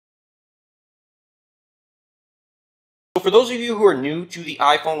For those of you who are new to the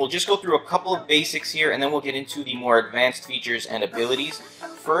iPhone, we'll just go through a couple of basics here and then we'll get into the more advanced features and abilities.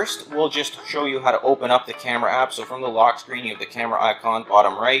 First, we'll just show you how to open up the camera app. So from the lock screen, you have the camera icon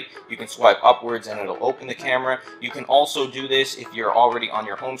bottom right. You can swipe upwards and it'll open the camera. You can also do this if you're already on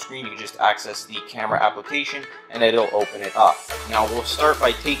your home screen. You can just access the camera application and it'll open it up. Now we'll start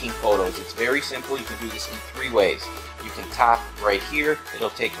by taking photos. It's very simple. You can do this in 3 ways. You can tap right here, it'll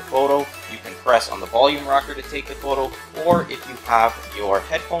take the photo. You can press on the volume rocker to take the photo, or if you have your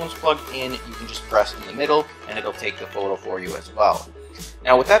headphones plugged in, you can just press in the middle and it'll take the photo for you as well.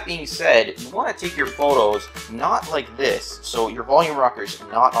 Now with that being said, you want to take your photos not like this, so your volume rocker is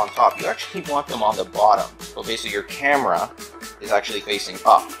not on top. You actually want them on the bottom. Okay, so your camera is actually facing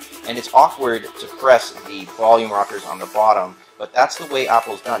up. And it's awkward to press the volume rockers on the bottom, but that's the way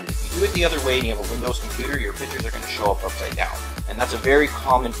Apple's done it. If you do it the other way and you have a Windows computer, your pictures are going to show up upside down. And that's a very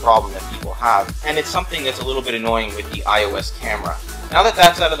common problem that people have, and it's something that's a little bit annoying with the iOS camera. Now that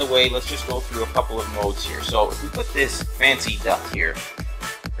that's out of the way, let's just go through a couple of modes here. So if we put this fancy duck here,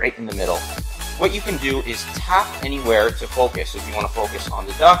 right in the middle, what you can do is tap anywhere to focus. So if you want to focus on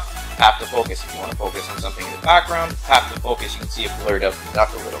the duck, tap to focus. If you want to focus on something in the background, tap to focus. You can see it blurred out the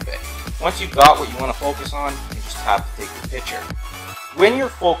duck a little bit. Once you've got what you want to focus on, you just tap to take the picture. When you're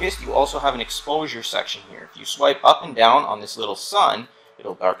focused, you also have an exposure section here. If you swipe up and down on this little sun,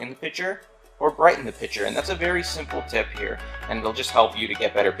 it'll darken the picture or brighten the picture, and that's a very simple tip here, and it'll just help you to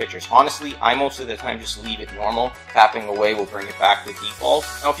get better pictures. Honestly, I most of the time just leave it normal. Tapping away will bring it back to default.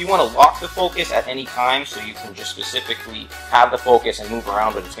 Now if you want to lock the focus at any time, so you can just specifically have the focus and move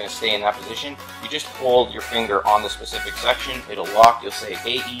around but it's going to stay in that position, you just hold your finger on the specific section, it'll lock. You'll say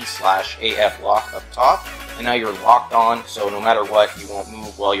AE/AF lock up top, and now you're locked on, so no matter what, you won't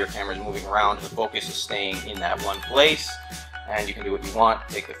move while your camera's moving around. The focus is staying in that one place, and you can do what you want,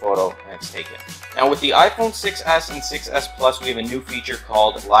 take the photo, and it's taken. Now with the iPhone 6s and 6s Plus, we have a new feature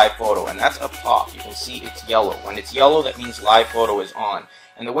called Live Photo, and that's up top. You can see it's yellow. When it's yellow, that means Live Photo is on.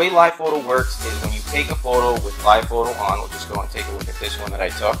 And the way Live Photo works is when you take a photo with Live Photo on, we'll just go and take a look at this one that I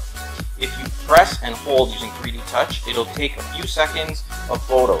took. If you press and hold using 3D Touch, it'll take a few seconds of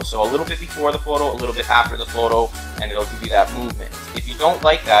photo. So a little bit before the photo, a little bit after the photo, and it'll give you that movement. If you don't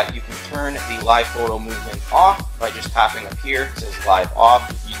like that, you can turn the Live Photo movement off by just tapping up here. It says Live Off.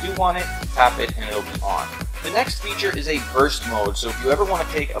 If you do want it, tap it and it'll be on. The next feature is a burst mode. So if you ever want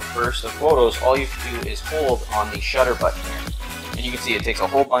to take a burst of photos, all you have to do is hold on the shutter button here. And you can see it takes a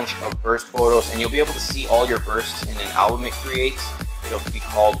whole bunch of burst photos, and you'll be able to see all your bursts in an album it creates. It'll be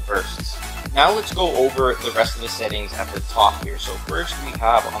called bursts. Now let's go over the rest of the settings at the top here. So first we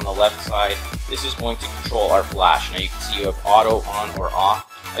have on the left side, this is going to control our flash. Now you can see you have auto, on, or off.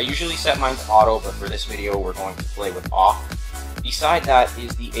 I usually set mine to auto, but for this video we're going to play with off. Beside that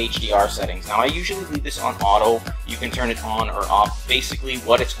is the HDR settings. Now I usually leave this on auto. You can turn it on or off. Basically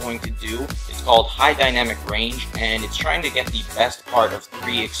what it's going to do, it's called high dynamic range, and it's trying to get the best part of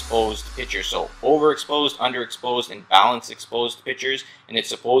 3 exposed pictures. So overexposed, underexposed, and balance exposed pictures, and it's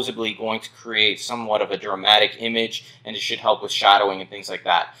supposedly going to create somewhat of a dramatic image, and it should help with shadowing and things like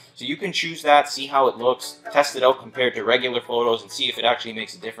that. So you can choose that, see how it looks, test it out compared to regular photos, and see if it actually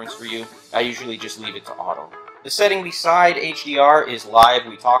makes a difference for you. I usually just leave it to auto. The setting beside HDR is live,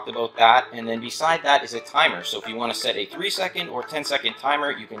 we talked about that, and then beside that is a timer. So if you want to set a 3-second or 10-second timer,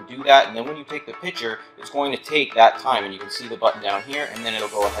 you can do that, and then when you take the picture, it's going to take that time, and you can see the button down here, and then it'll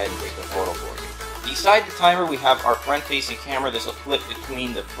go ahead and take the photo for you. Beside the timer, we have our front-facing camera. This will flip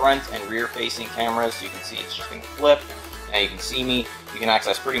between the front and rear-facing cameras, so you can see it's just going to flip. Now you can see me. You can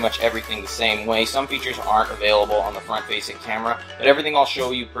access pretty much everything the same way. Some features aren't available on the front-facing camera, but everything I'll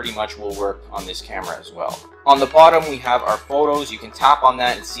show you pretty much will work on this camera as well. On the bottom, we have our photos. You can tap on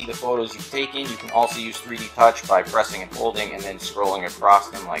that and see the photos you've taken. You can also use 3D Touch by pressing and holding and then scrolling across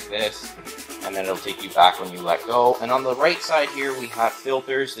them like this, and then it'll take you back when you let go. And on the right side here, we have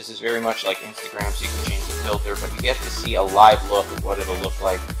filters. This is very much like Instagram, so you can change the filter, but you get to see a live look of what it'll look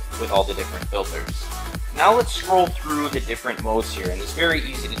like with all the different filters. Now let's scroll through the different modes here, and it's very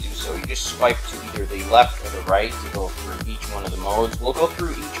easy to do so. You just swipe to either the left or the right to go through each one of the modes. We'll go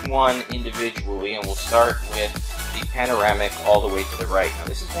through each one individually, and we'll start with the panoramic all the way to the right. Now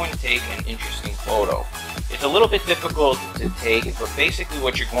this is going to take an interesting photo. It's a little bit difficult to take, but basically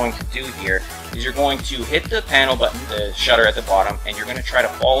what you're going to do here is you're going to hit the panel button, the shutter at the bottom, and you're going to try to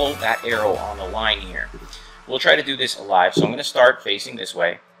follow that arrow on the line here. We'll try to do this live, so I'm going to start facing this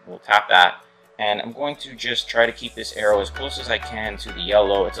way. We'll tap that. And I'm going to just try to keep this arrow as close as I can to the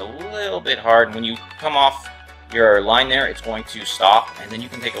yellow. It's a little bit hard. When you come off your line there, it's going to stop, and then you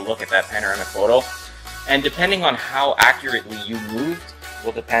can take a look at that panoramic photo. And depending on how accurately you moved,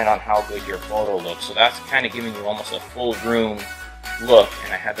 will depend on how good your photo looks. So that's kind of giving you almost a full room look,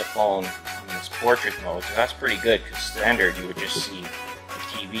 and I had the phone in this portrait mode, so that's pretty good because standard you would just see the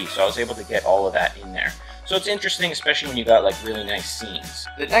TV. So I was able to get all of that in there. So it's interesting, especially when you got like really nice scenes.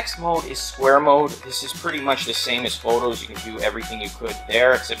 The next mode is square mode. This is pretty much the same as photos. You can do everything you could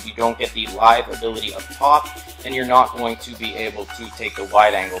there, except you don't get the live ability up top, and you're not going to be able to take the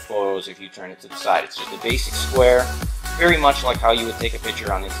wide angle photos if you turn it to the side. It's just a basic square, very much like how you would take a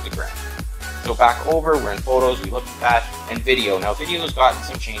picture on Instagram. So back over, we're in photos, we looked at that, and video. Now video's gotten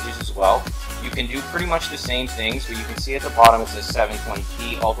some changes as well. You can do pretty much the same things, but you can see at the bottom it says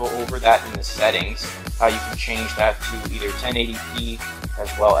 720p. I'll go over that in the settings, how you can change that to either 1080p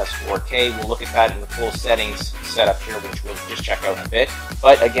as well as 4K. We'll look at that in the full settings setup here, which we'll just check out in a bit.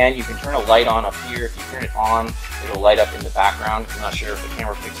 But again, you can turn a light on up here. If you turn it on, it'll light up in the background. I'm not sure if the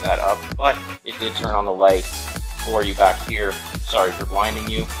camera picks that up, but it did turn on the light for you back here. Sorry for blinding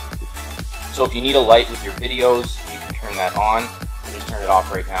you. So if you need a light with your videos, you can turn that on. I'll just turn it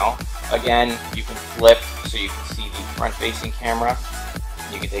off right now. Again, you can flip so you can see the front-facing camera.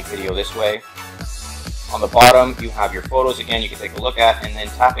 You can take video this way. On the bottom, you have your photos again you can take a look at, and then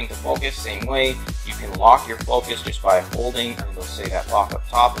tapping to focus, same way. You can lock your focus just by holding, and it'll say that lock up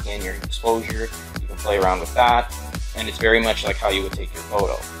top. Again, your exposure, you can play around with that, and it's very much like how you would take your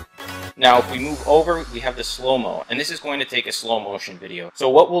photo. Now, if we move over, we have the slow-mo, and this is going to take a slow motion video. So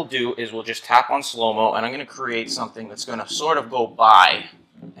what we'll do is we'll just tap on slow-mo, and I'm going to create something that's going to sort of go by,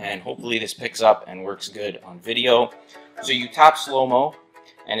 and hopefully this picks up and works good on video. So you tap slow-mo,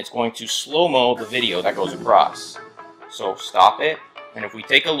 and it's going to slow-mo the video that goes across. So stop it, and if we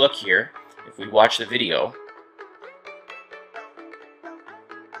take a look here, if we watch the video,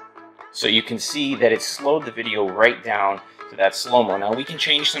 so you can see that it slowed the video right down to that slow-mo. Now we can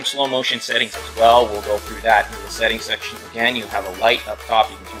change some slow motion settings as well. We'll go through that in the settings section. Again, you have a light up top.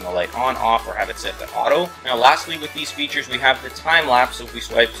 You can turn the light on, off, or have it set to auto. Now lastly, with these features, we have the time lapse. So if we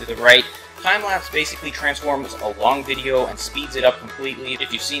swipe to the right, time lapse basically transforms a long video and speeds it up completely.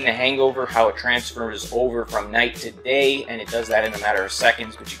 If you've seen The Hangover, how it transfers over from night to day, and it does that in a matter of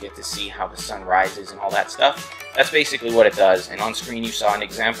seconds, but you get to see how the sun rises and all that stuff. That's basically what it does, and on screen you saw an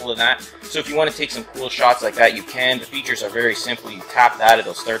example of that. So if you want to take some cool shots like that, you can. The features are very simple. You tap that,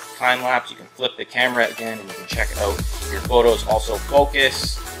 it'll start the time lapse. You can flip the camera again, and you can check it out. Your photos also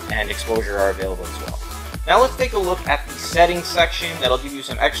focus and exposure are available as well. Now let's take a look at the settings section. That'll give you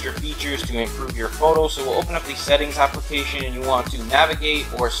some extra features to improve your photos. So we'll open up the settings application, and you want to navigate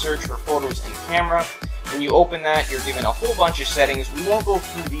or search for photos and camera. When you open that, you're given a whole bunch of settings. We won't go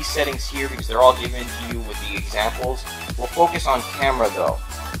through these settings here because they're all given to you with the examples. We'll focus on camera though.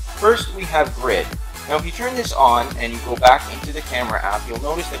 First, we have grid. Now if you turn this on and you go back into the camera app, you'll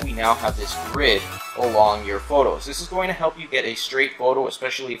notice that we now have this grid along your photos. This is going to help you get a straight photo,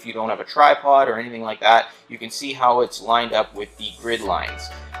 especially if you don't have a tripod or anything like that. You can see how it's lined up with the grid lines.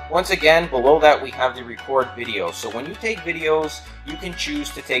 Once again, below that we have the record video. So when you take videos, you can choose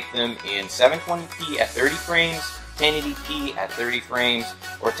to take them in 720p at 30 frames, 1080p at 30 frames,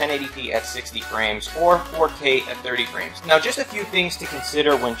 or 1080p at 60 frames, or 4K at 30 frames. Now just a few things to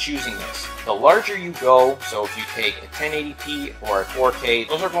consider when choosing this. The larger you go, so if you take a 1080p or a 4K,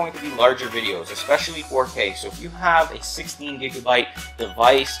 those are going to be larger videos, especially 4K. So if you have a 16 gigabyte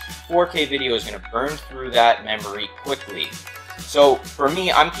device, 4K video is going to burn through that memory quickly. So for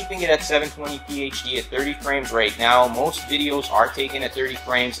me, I'm keeping it at 720p HD at 30 frames right now. Most videos are taken at 30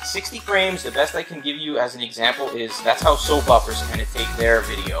 frames. 60 frames, the best I can give you as an example is that's how soap operas kind of take their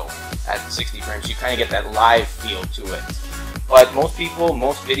video at 60 frames. You kind of get that live feel to it. But most people,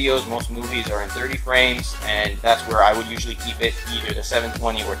 most videos, most movies are in 30 frames, and that's where I would usually keep it, either the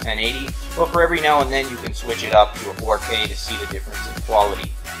 720 or 1080. But for every now and then, you can switch it up to a 4K to see the difference in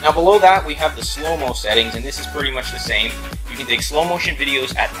quality. Now below that, we have the slow-mo settings, and this is pretty much the same. You can take slow motion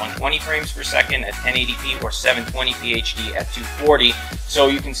videos at 120 frames per second at 1080p or 720p HD at 240. So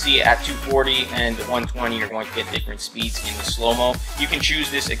you can see at 240 and 120 you're going to get different speeds in the slow-mo. You can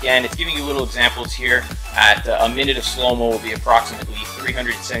choose this again. It's giving you little examples here. At a minute of slow-mo will be approximately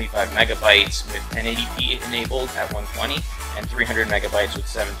 375 megabytes with 1080p enabled at 120 and 300 megabytes with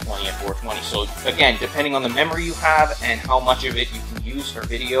 720 at 420. So again, depending on the memory you have and how much of it you can use for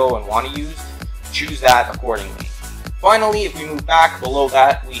video and want to use, choose that accordingly. Finally, if we move back below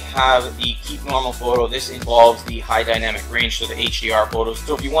that, we have the keep normal photo. This involves the high dynamic range, so the HDR photos.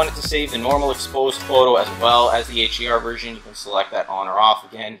 So if you wanted to save the normal exposed photo as well as the HDR version, you can select that on or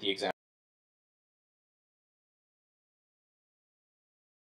off. Again, the example